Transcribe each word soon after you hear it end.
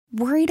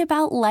Worried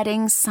about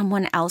letting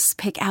someone else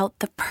pick out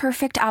the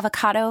perfect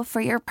avocado for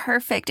your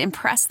perfect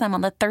impress them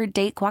on the third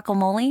date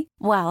guacamole?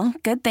 Well,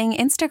 good thing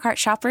Instacart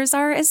shoppers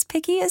are as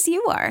picky as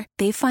you are.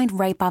 They find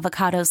ripe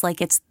avocados like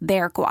it's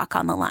their guac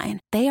on the line.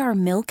 They are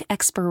milk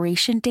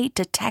expiration date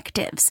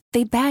detectives.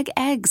 They bag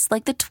eggs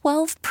like the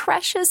 12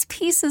 precious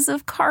pieces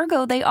of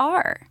cargo they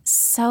are.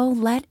 So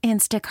let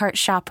Instacart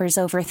shoppers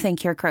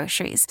overthink your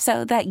groceries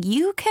so that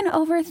you can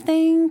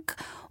overthink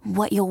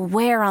what you'll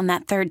wear on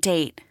that third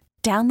date.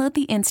 Download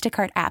the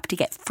Instacart app to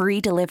get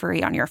free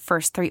delivery on your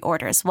first 3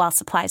 orders while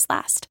supplies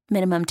last.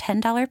 Minimum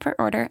 $10 per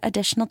order.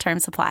 Additional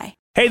terms apply.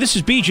 Hey, this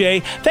is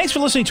BJ. Thanks for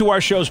listening to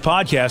our show's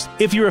podcast.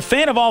 If you're a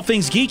fan of all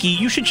things geeky,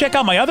 you should check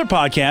out my other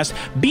podcast,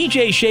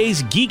 BJ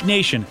Shea's Geek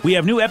Nation. We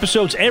have new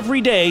episodes every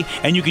day,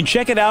 and you can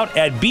check it out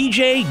at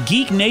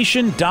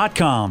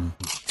bjgeeknation.com.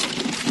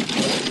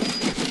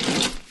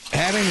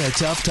 Having a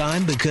tough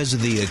time because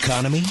of the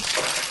economy?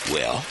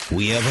 Well,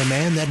 we have a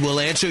man that will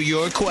answer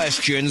your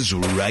questions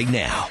right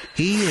now.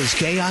 He is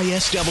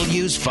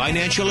KISW's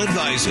financial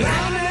advisor.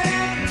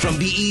 From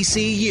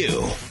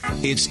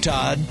BECU, it's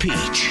Todd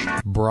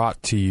Pietzsch.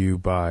 Brought to you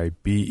by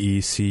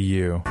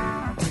BECU.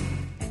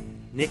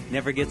 Nick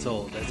never gets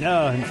old.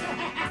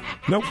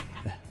 Nope.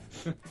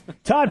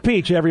 Todd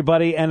Pietzsch,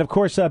 everybody. And, of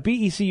course,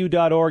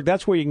 BECU.org.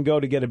 That's where you can go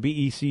to get a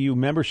BECU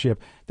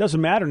membership.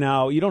 Doesn't matter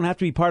now. You don't have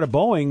to be part of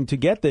Boeing to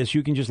get this.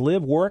 You can just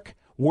live, work,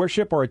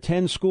 worship, or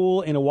attend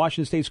school in a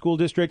Washington State school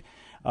district.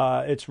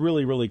 It's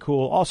really, really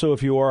cool. Also,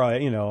 if you are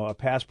a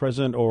past,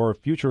 present, or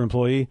future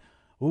employee,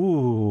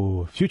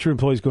 future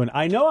employees going,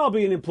 I know I'll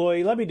be an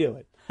employee. Let me do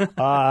it.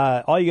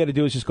 All you got to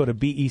do is just go to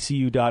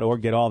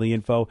BECU.org, get all the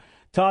info.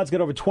 Todd's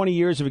got over 20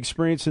 years of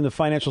experience in the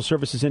financial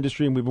services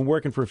industry, and we've been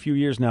working for a few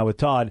years now with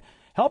Todd,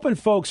 helping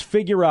folks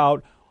figure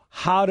out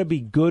how to be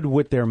good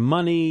with their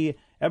money.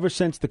 Ever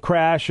since the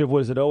crash of,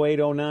 was it 08,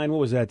 09?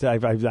 What was that? I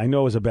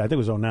know it was I think it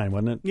was 09,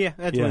 wasn't it? Yeah,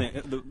 that's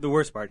when the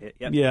worst part hit.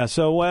 Yep. Yeah,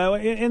 so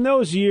in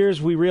those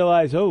years, we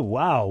realized, oh,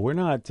 wow, we're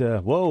not,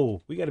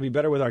 we got to be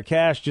better with our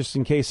cash just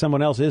in case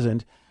someone else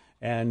isn't.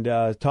 And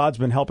Todd's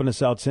been helping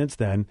us out since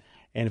then.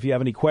 And if you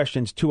have any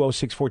questions,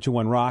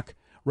 206-421-ROCK.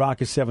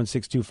 Rock is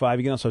 7625.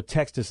 You can also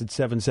text us at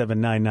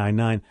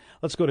 77999.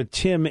 Let's go to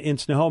Tim in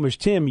Snohomish.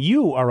 Tim,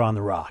 you are on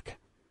the Rock.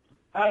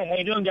 Hi, how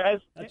you doing, guys?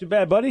 Not too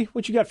bad, buddy.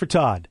 What you got for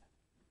Todd?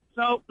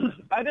 So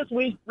I just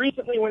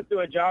recently went through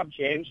a job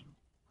change.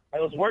 I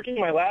was working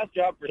my last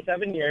job for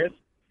 7 years,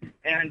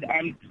 and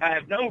I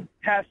have no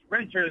past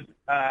renter's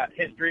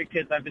history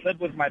because I've lived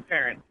with my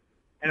parents.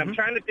 And I'm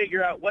trying to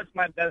figure out what's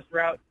my best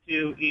route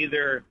to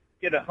either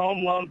get a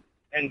home loan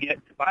and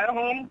get to buy a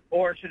home,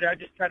 or should I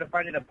just try to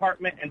find an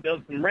apartment and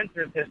build some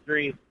renter's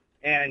history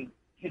and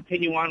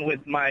continue on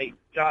with my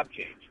job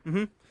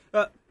change?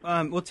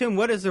 Well, Tim,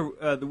 what does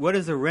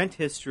a rent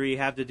history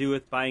have to do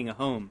with buying a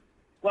home?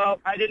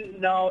 Well, I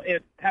didn't know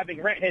if having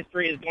rent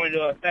history is going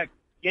to affect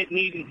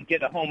needing to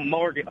get a home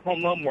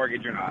loan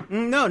mortgage or not.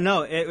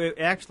 No, it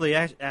actually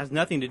has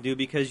nothing to do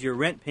because your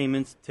rent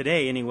payments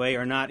today, anyway,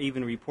 are not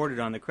even reported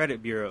on the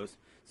credit bureaus.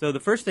 So the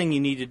first thing you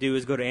need to do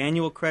is go to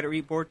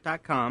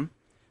annualcreditreport.com,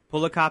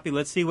 pull a copy.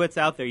 Let's see what's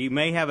out there. You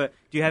may have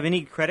do you have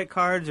any credit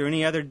cards or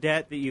any other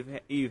debt that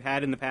you've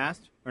had in the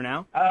past or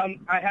now?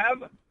 I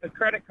have a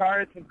credit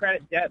card, some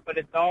credit debt, but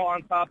it's all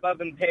on top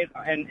of and paid,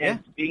 and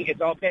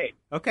it's all paid.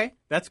 Okay,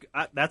 that's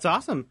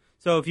awesome.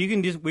 So if you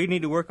can we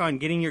need to work on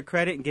getting your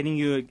credit and getting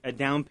you a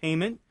down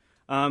payment.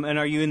 And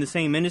are you in the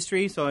same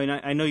industry? So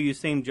I know you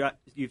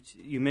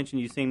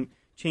mentioned you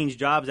changed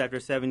jobs after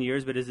 7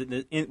 years, but is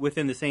it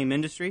within the same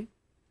industry?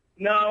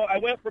 No, I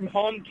went from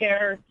home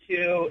care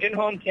to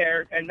in-home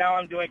care, and now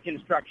I'm doing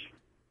construction.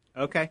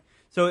 Okay,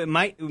 so it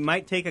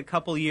might take a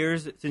couple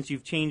years since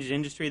you've changed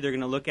industry. They're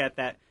going to look at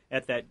that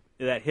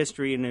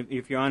history, and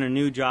if you're on a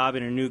new job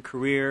and a new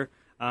career,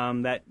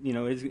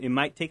 it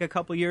might take a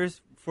couple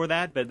years for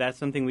that, but that's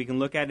something we can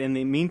look at. In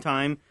the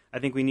meantime, I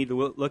think we need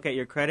to look at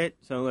your credit.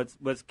 So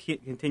let's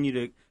continue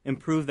to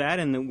improve that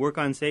and then work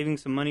on saving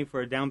some money for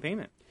a down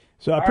payment.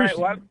 So I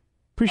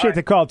appreciate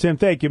the call, Tim.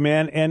 Thank you,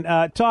 man.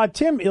 And Todd,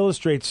 Tim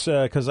illustrates,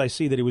 because I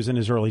see that he was in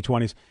his early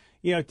 20s.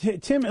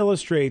 Tim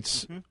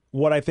illustrates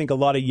what I think a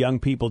lot of young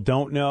people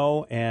don't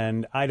know,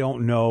 and I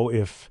don't know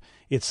if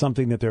it's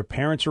something that their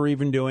parents are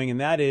even doing, and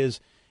that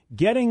is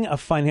getting a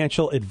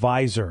financial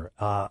advisor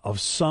of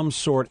some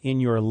sort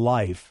in your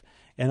life.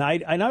 And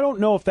I don't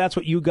know if that's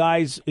what you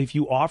guys, if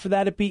you offer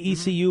that at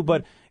BECU,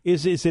 but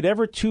is it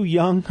ever too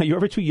young? Are you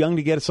ever too young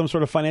to get some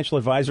sort of financial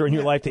advisor in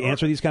your life to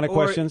answer these kind of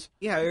questions?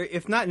 Yeah,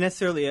 if not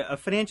necessarily, a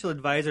financial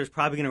advisor is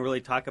probably going to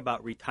really talk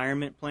about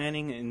retirement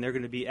planning, and they're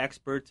going to be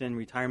experts in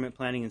retirement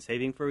planning and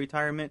saving for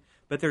retirement.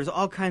 But there's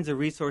all kinds of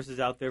resources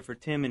out there for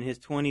Tim in his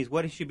 20s,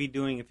 what he should be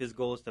doing if his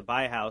goal is to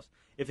buy a house.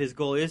 If his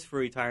goal is for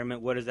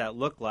retirement, what does that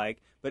look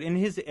like? But at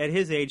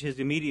his age, his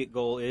immediate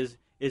goal is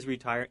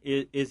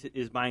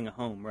buying a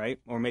home, right?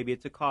 Or maybe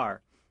it's a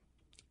car.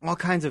 All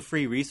kinds of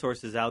free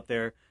resources out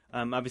there.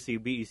 Obviously,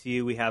 at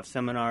BECU, we have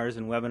seminars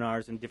and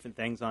webinars and different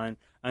things on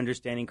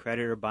understanding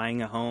credit or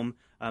buying a home.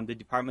 The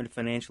Department of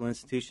Financial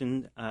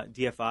Institutions,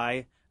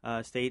 DFI,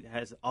 state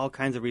has all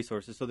kinds of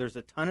resources. So there's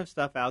a ton of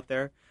stuff out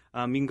there.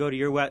 You can go to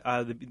your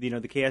the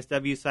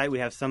KSW site. We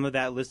have some of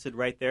that listed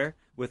right there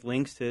with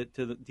links to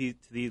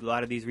a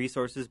lot of these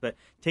resources. But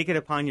take it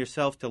upon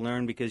yourself to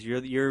learn, because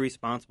you're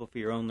responsible for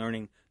your own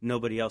learning.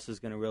 Nobody else is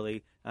going to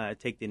really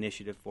take the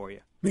initiative for you.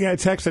 We got a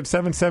text at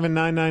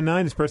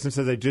 77999. This person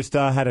says, I just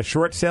had a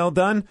short sale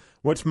done.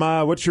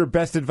 What's your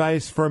best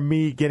advice for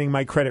me getting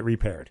my credit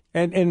repaired?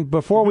 And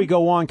before we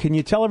go on, can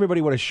you tell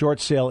everybody what a short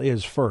sale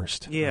is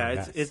first?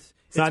 Yeah,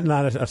 It's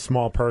not a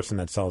small person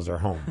that sells their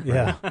home. Right?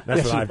 Yeah.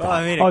 That's what I've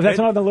thought. That's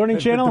not on the Learning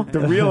Channel? The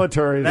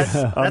realtor is...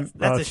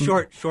 That's a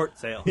short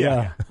sale.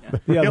 Yeah.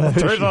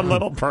 Realtor's a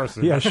little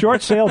person. Yeah,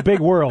 short sale, big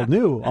world,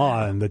 new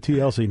on the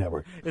TLC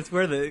network. It's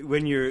where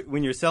when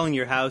you're selling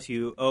your house,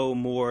 you owe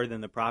more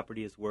than the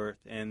property is worth,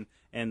 and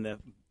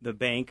the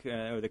bank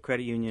or the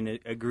credit union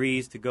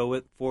agrees to go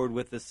forward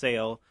with the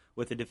sale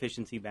with a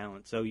deficiency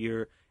balance. So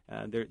you're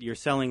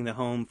selling the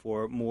home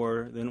for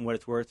more than what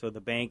it's worth, so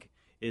the bank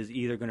is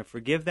either going to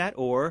forgive that,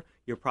 or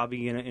you're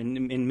probably going to,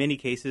 in many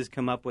cases,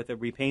 come up with a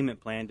repayment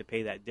plan to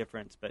pay that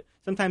difference. But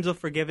sometimes they'll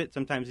forgive it,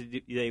 sometimes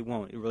they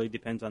won't. It really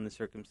depends on the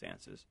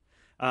circumstances.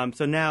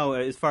 So now,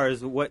 as far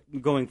as what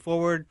going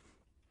forward,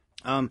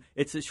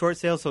 it's a short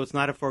sale, so it's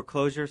not a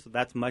foreclosure. So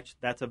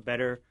that's a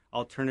better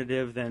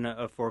alternative than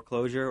a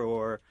foreclosure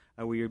or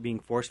where you're being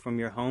forced from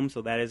your home.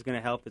 So that is going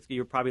to help.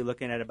 You're probably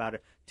looking at about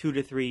 2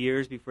 to 3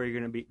 years before you're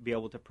going to be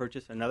able to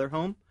purchase another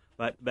home.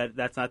 But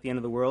that's not the end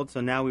of the world.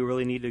 So now we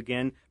really need to,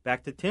 again,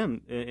 back to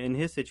Tim in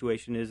his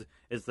situation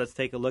is let's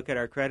take a look at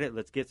our credit.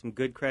 Let's get some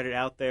good credit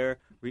out there,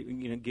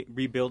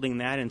 rebuilding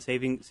that and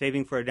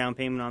saving for a down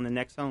payment on the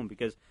next home,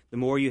 because the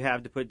more you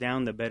have to put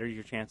down, the better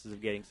your chances of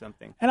getting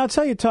something. And I'll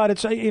tell you, Todd,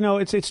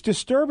 it's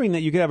disturbing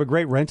that you could have a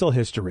great rental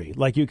history,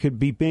 like you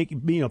could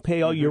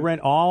pay all your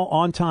rent all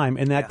on time,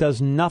 and that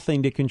does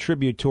nothing to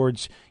contribute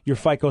towards your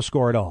FICO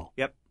score at all.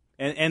 Yep,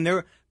 and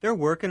they're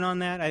working on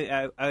that.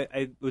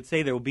 I would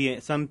say there will be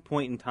at some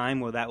point in time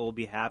where that will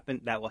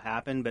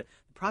happen. But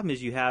the problem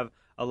is you have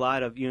a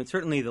lot of,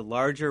 certainly the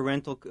larger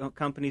rental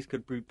companies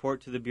could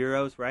report to the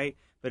bureaus, right?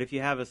 But if you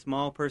have a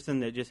small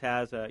person that just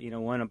has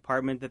one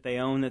apartment that they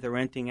own that they're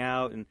renting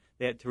out, and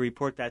they have to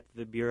report that to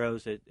the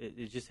bureaus, it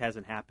just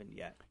hasn't happened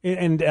yet.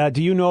 And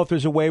do you know if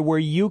there's a way where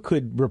you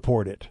could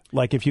report it?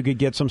 Like if you could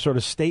get some sort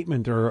of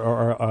statement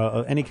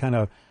or any kind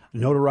of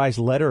notarized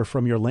letter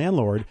from your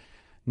landlord?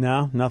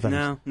 No, nothing.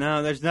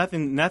 No, there's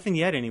nothing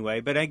yet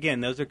anyway. But again,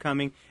 those are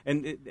coming.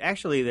 And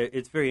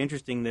it's very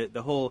interesting that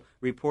the whole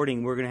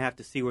reporting, we're going to have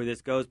to see where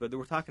this goes. But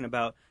we're talking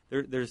about,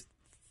 there's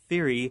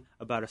theory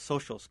about a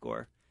social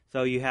score.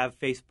 So you have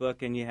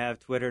Facebook and you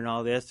have Twitter and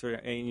all this.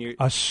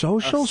 A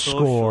social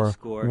score?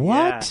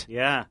 What?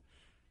 Yeah.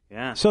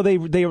 So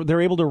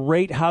they're able to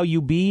rate how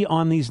you be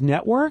on these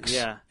networks?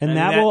 Yeah. And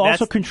that will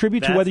also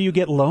contribute to whether you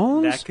get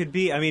loans? That could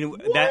be. I mean,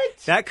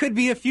 that could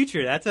be a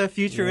future. That's a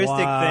futuristic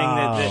thing.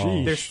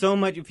 That there's so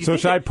much. So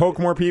should I poke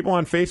more people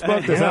on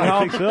Facebook? Does that help? I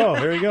think so.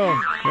 There you go.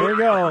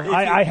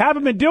 I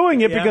haven't been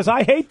doing it because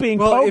I hate being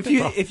poked.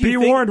 Be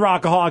warned,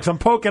 Rockaholics. I'm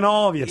poking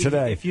all of you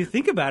today. If you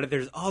think about it,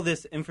 there's all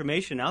this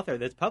information out there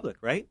that's public,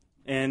 right?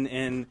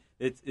 And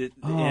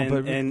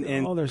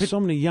there's so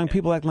many young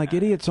people acting like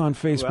idiots on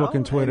Facebook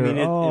and Twitter. I mean,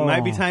 it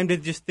might be time to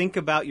just think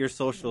about your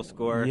social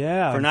score.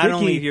 Yeah, for not Vicky,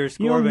 only your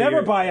score, you'll but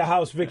never buy a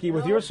house, Vicky,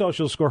 with your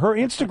social score. Her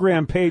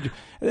Instagram page,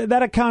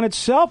 that account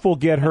itself will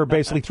get her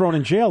basically thrown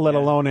in jail. Let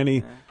alone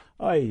any.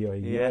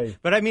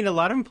 But I mean, a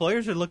lot of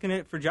employers are looking at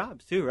it for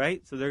jobs too,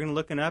 right? So they're going to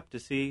look it up to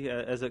see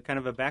as a kind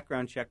of a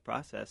background check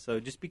process. So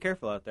just be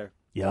careful out there.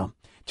 Yeah.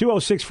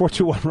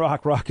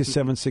 206-421-ROCK. Rock is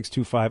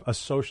 7625. A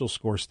social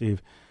score,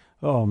 Steve.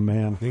 Oh,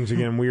 man. Things are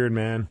getting weird,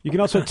 man. You can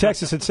also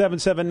text us at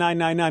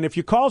 77999. If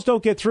your calls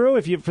don't get through,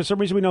 if for some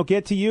reason we don't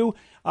get to you,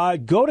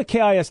 go to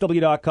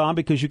KISW.com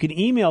because you can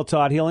email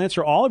Todd. He'll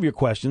answer all of your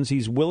questions.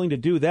 He's willing to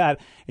do that.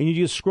 And you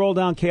just scroll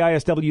down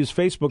KISW's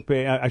Facebook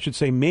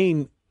page,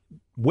 main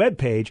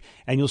webpage,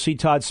 and you'll see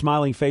Todd's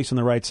smiling face on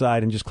the right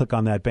side, and just click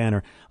on that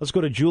banner. Let's go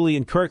to Julie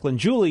in Kirkland.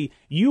 Julie,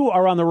 you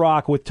are on the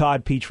rock with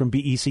Todd Pietzsch from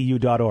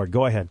BECU.org.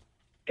 Go ahead.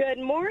 Good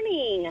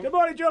morning. Good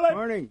morning, Julie. Good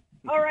morning.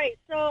 All right,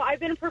 so I've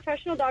been a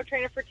professional dog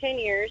trainer for 10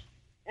 years,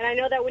 and I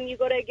know that when you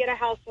go to get a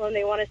house loan,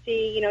 they want to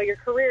see, your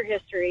career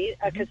history,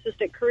 a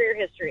consistent career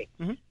history.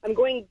 Mm-hmm. I'm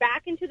going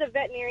back into the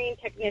veterinarian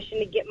technician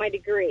to get my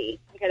degree.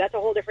 Okay, that's a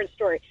whole different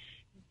story.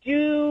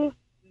 Do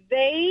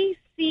they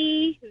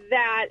see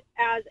that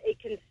as a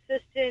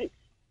consistent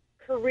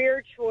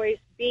career choice,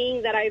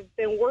 being that I've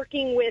been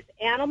working with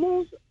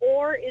animals,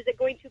 or is it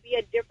going to be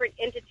a different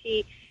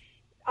entity,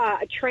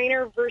 a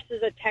trainer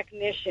versus a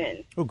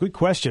technician? Oh, good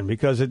question,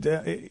 because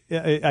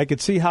I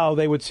could see how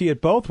they would see it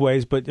both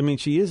ways, but, I mean,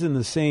 she is in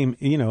the same,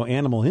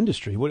 animal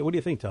industry. What do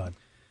you think, Todd?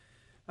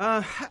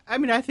 I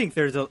mean, I think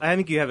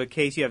you have a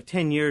case. You have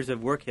 10 years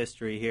of work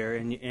history here,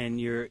 and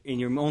you're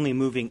only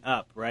moving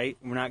up, right?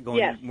 We're not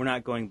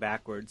going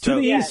backwards. To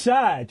the east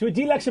side, to a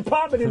deluxe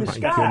apartment in the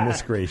sky.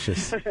 Goodness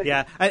gracious.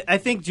 Yeah, I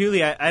think,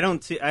 Julie, I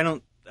don't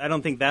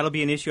think that'll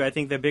be an issue. I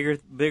think the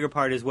bigger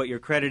part is what your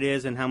credit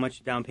is and how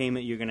much down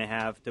payment you're going to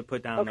have to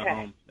put down the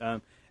home.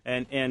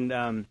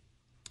 And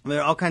there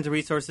are all kinds of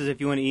resources.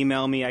 If you want to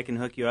email me, I can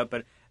hook you up.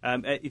 But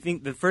I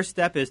think the first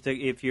step is to,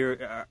 if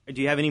you're,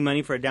 do you have any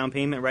money for a down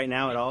payment right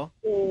now at all?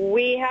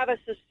 We have a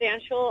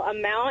substantial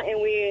amount,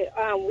 and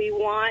we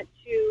want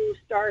to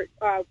start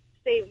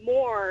save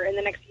more in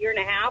the next year and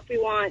a half. We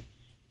want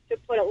to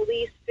put at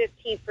least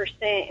 15%,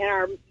 and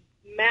our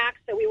max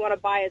that we want to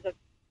buy is a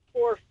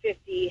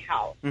 $450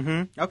 house.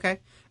 Mm-hmm. Okay.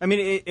 I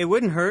mean, it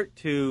wouldn't hurt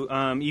to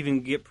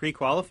even get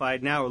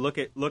pre-qualified now, or look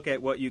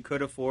at what you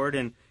could afford,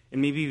 and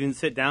maybe even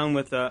sit down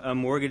with a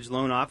mortgage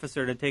loan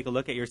officer to take a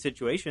look at your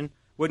situation.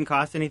 Wouldn't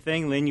cost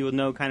anything. Then you would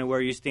know kind of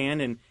where you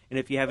stand, and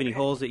if you have any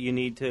holes that you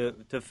need to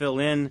fill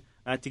in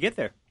to get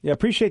there. Yeah,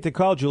 appreciate the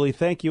call, Julie.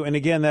 Thank you. And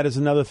again, that is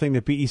another thing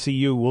that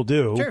BECU will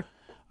do. Sure.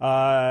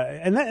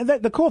 And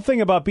the cool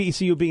thing about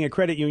BECU being a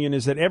credit union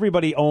is that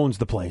everybody owns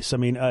the place. I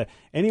mean,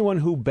 anyone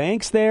who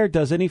banks there,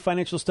 does any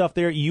financial stuff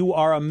there, you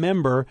are a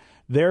member.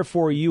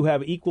 Therefore, you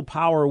have equal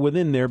power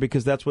within there,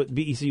 because that's what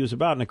BECU is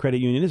about and a credit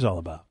union is all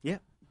about. Yeah.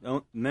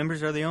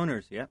 Members are the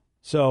owners, yeah.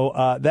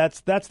 So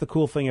that's the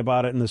cool thing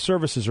about it, and the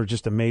services are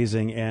just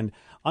amazing. And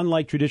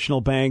unlike traditional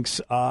banks,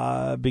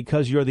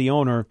 because you're the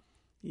owner,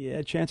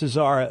 yeah, chances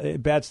are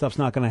bad stuff's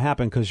not going to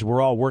happen because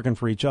we're all working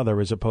for each other,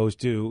 as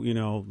opposed to,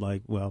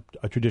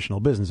 a traditional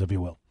business, if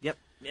you will. Yep.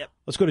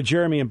 Let's go to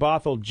Jeremy in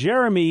Bothell.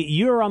 Jeremy,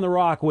 you're on the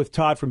rock with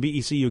Todd from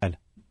BECU.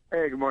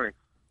 Hey, good morning.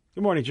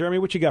 Good morning, Jeremy.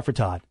 What you got for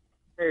Todd?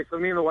 Hey, so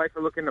me and the wife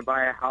are looking to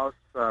buy a house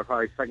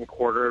probably second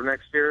quarter of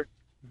next year.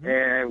 Mm-hmm.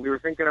 And we were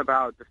thinking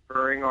about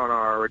deferring on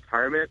our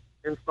retirement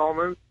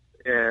installments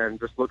and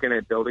just looking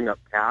at building up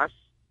cash.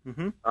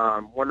 Mm-hmm.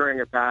 Wondering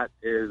if that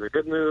is a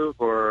good move,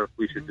 or if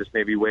we should just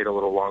maybe wait a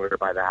little longer to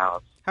buy the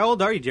house. How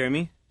old are you,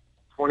 Jeremy?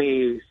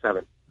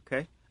 27.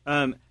 Okay.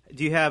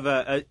 Do you have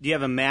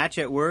a match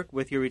at work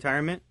with your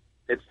retirement?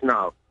 It's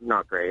not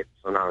great,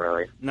 so not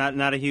really.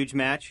 Not a huge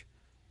match.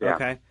 Yeah.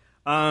 Okay.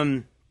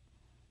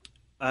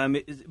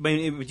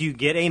 Do you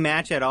get a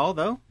match at all,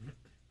 though?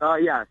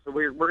 Yeah, so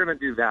we're going to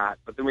do that,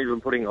 but then we've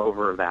been putting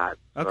over that.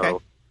 Okay.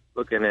 So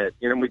looking at,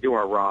 we do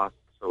our Roth,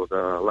 so the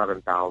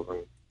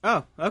 $11,000.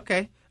 Oh,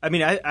 okay. I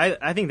mean,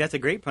 I think that's a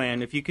great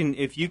plan. If you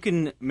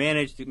can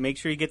manage to make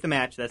sure you get the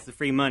match, that's the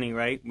free money,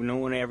 right? We don't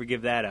want to ever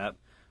give that up.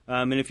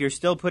 And if you're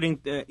still putting,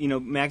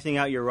 maxing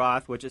out your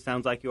Roth, which it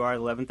sounds like you are,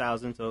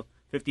 $11,000, so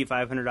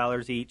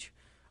 $5,500 each.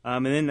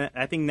 And then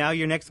I think now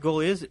your next goal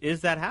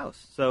is that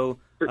house. So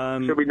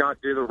should we not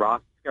do the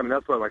Roth? I mean,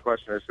 that's what my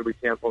question is. Should we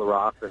cancel the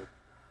Roth and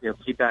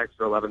keep that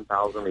extra $11,000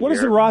 a year? What is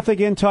the Roth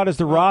again, Todd? Is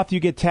the Roth you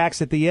get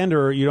taxed at the end,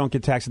 or you don't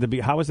get taxed at the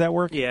beginning? How does that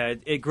work? Yeah,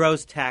 it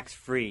grows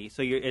tax-free.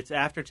 So it's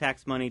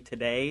after-tax money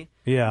today.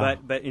 Yeah.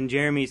 But in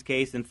Jeremy's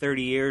case, in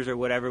 30 years or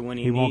whatever, when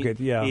he's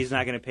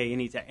not going to pay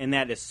any tax. And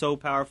that is so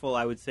powerful,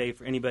 I would say,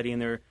 for anybody in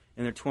their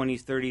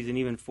 20s, 30s, and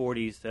even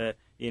 40s to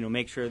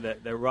make sure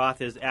that the Roth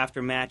is after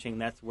matching.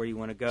 That's where you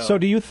want to go. So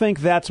do you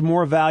think that's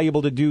more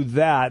valuable to do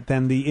that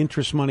than the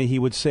interest money he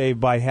would save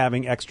by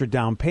having extra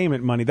down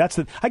payment money?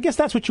 I guess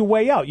that's what you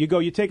weigh out.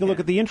 You take a look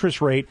at the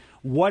interest rate.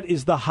 What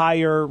is the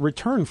higher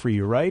return for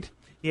you, right?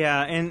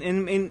 Yeah, and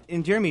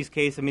in Jeremy's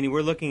case, I mean,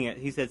 we're looking at,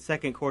 he said,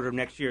 second quarter of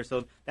next year,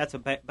 so that's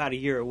about a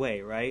year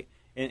away, right?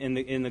 And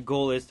the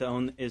goal is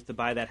to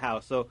buy that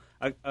house. So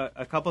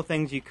a couple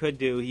things you could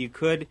do. You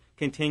could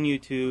continue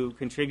to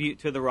contribute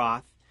to the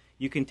Roth.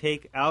 You can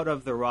take out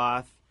of the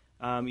Roth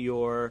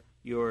your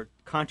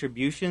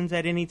contributions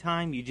at any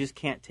time. You just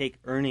can't take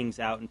earnings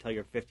out until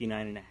you're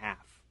 59 and a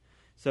half.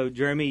 So,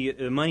 Jeremy,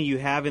 the money you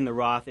have in the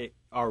Roth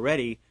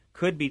already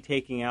could be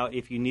taking out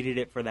if you needed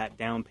it for that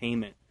down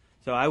payment.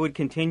 So I would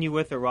continue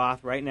with the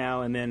Roth right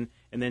now, and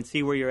then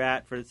see where you're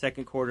at for the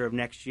second quarter of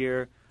next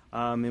year.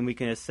 And we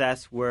can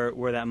assess where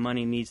that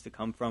money needs to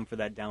come from for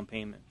that down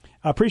payment.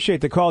 I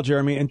appreciate the call,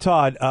 Jeremy. And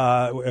Todd,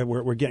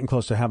 we're getting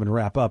close to having to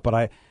wrap up,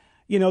 but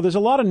there's a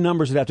lot of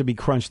numbers that have to be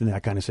crunched in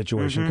that kind of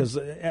situation, because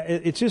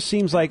it just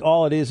seems like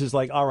all it is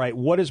like, all right,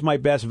 what is my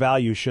best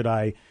value? Should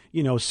I,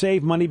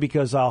 save money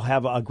because I'll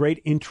have a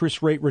great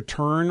interest rate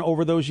return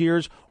over those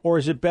years? Or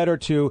is it better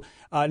to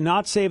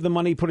not save the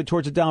money, put it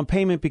towards a down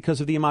payment because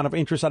of the amount of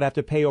interest I'd have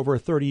to pay over a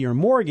 30-year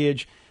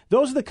mortgage?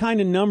 Those are the kind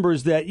of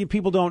numbers that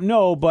people don't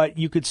know, but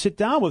you could sit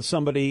down with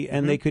somebody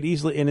and they could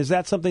easily. And is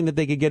that something that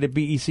they could get at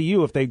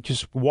BECU if they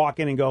just walk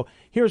in and go,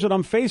 here's what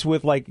I'm faced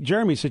with, like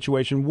Jeremy's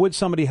situation? Would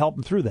somebody help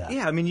them through that?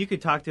 Yeah, I mean, you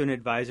could talk to an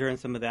advisor and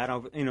some of that.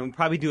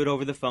 Probably do it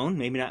over the phone,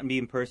 maybe not be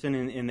in person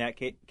in that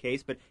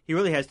case. But he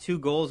really has two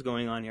goals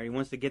going on here. He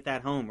wants to get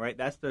that home, right?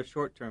 That's the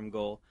short-term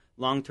goal.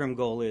 Long-term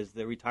goal is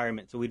the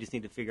retirement, so we just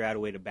need to figure out a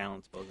way to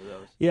balance both of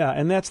those. Yeah,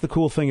 and that's the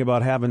cool thing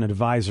about having an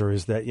advisor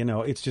is that,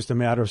 it's just a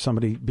matter of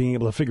somebody being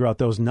able to figure out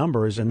those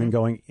numbers and then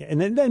going,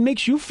 and then that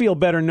makes you feel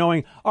better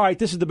knowing, all right,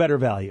 this is the better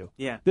value.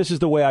 Yeah. This is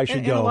the way I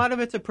should go. And a lot of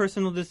it's a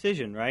personal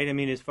decision, right? I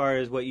mean, as far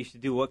as what you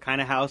should do, what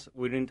kind of house,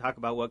 we didn't talk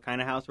about what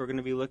kind of house we're going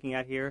to be looking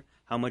at here,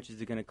 how much is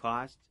it going to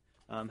cost?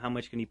 How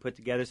much can he put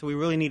together? So we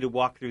really need to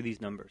walk through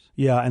these numbers.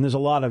 Yeah, and there's a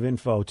lot of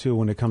info too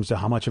when it comes to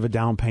how much of a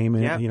down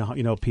payment,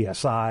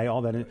 PSI,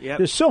 all that. Yep.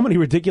 There's so many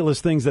ridiculous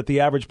things that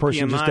the average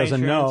person just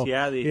doesn't know.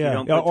 Yeah, if you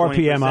don't put or 20%,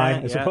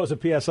 PMI, as opposed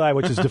to PSI,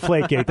 which is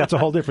Deflategate. That's a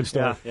whole different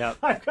story. Yeah.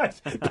 I've got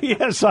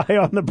PSI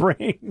on the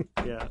brain.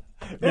 Yeah.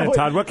 Yeah,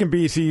 Todd, what can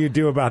BCU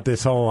do about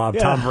this whole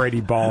Tom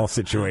Brady ball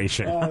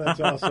situation? Oh, that's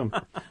awesome.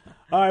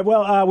 All right,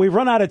 well, we've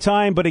run out of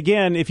time, but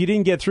again, if you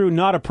didn't get through,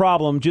 not a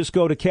problem. Just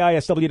go to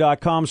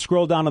KISW.com,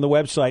 scroll down on the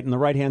website, and the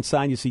right-hand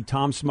side, you see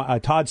Todd's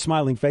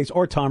smiling face,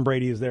 or Tom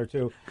Brady is there,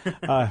 too.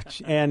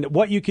 And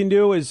what you can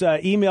do is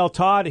email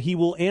Todd. He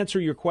will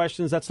answer your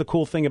questions. That's the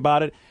cool thing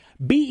about it.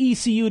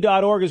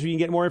 BECU.org is where you can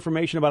get more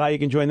information about how you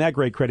can join that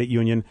great credit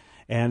union.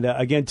 And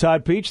again,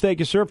 Todd Pietzsch, thank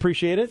you, sir.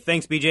 Appreciate it.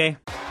 Thanks, BJ.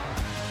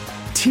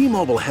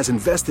 T-Mobile has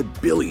invested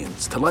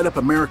billions to light up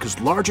America's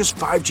largest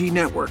 5G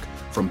network,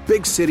 from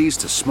big cities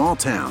to small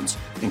towns,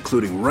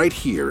 including right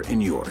here in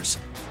yours.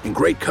 And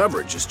great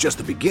coverage is just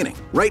the beginning.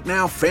 Right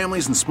now,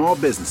 families and small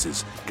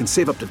businesses can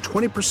save up to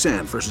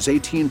 20% versus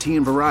AT&T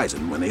and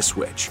Verizon when they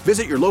switch.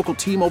 Visit your local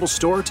T-Mobile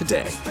store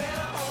today.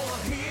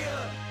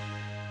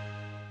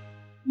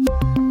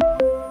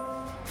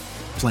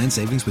 Plan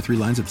savings with 3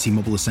 lines of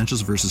T-Mobile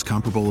Essentials versus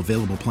comparable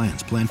available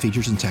plans. Plan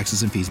features and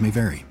taxes and fees may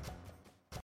vary.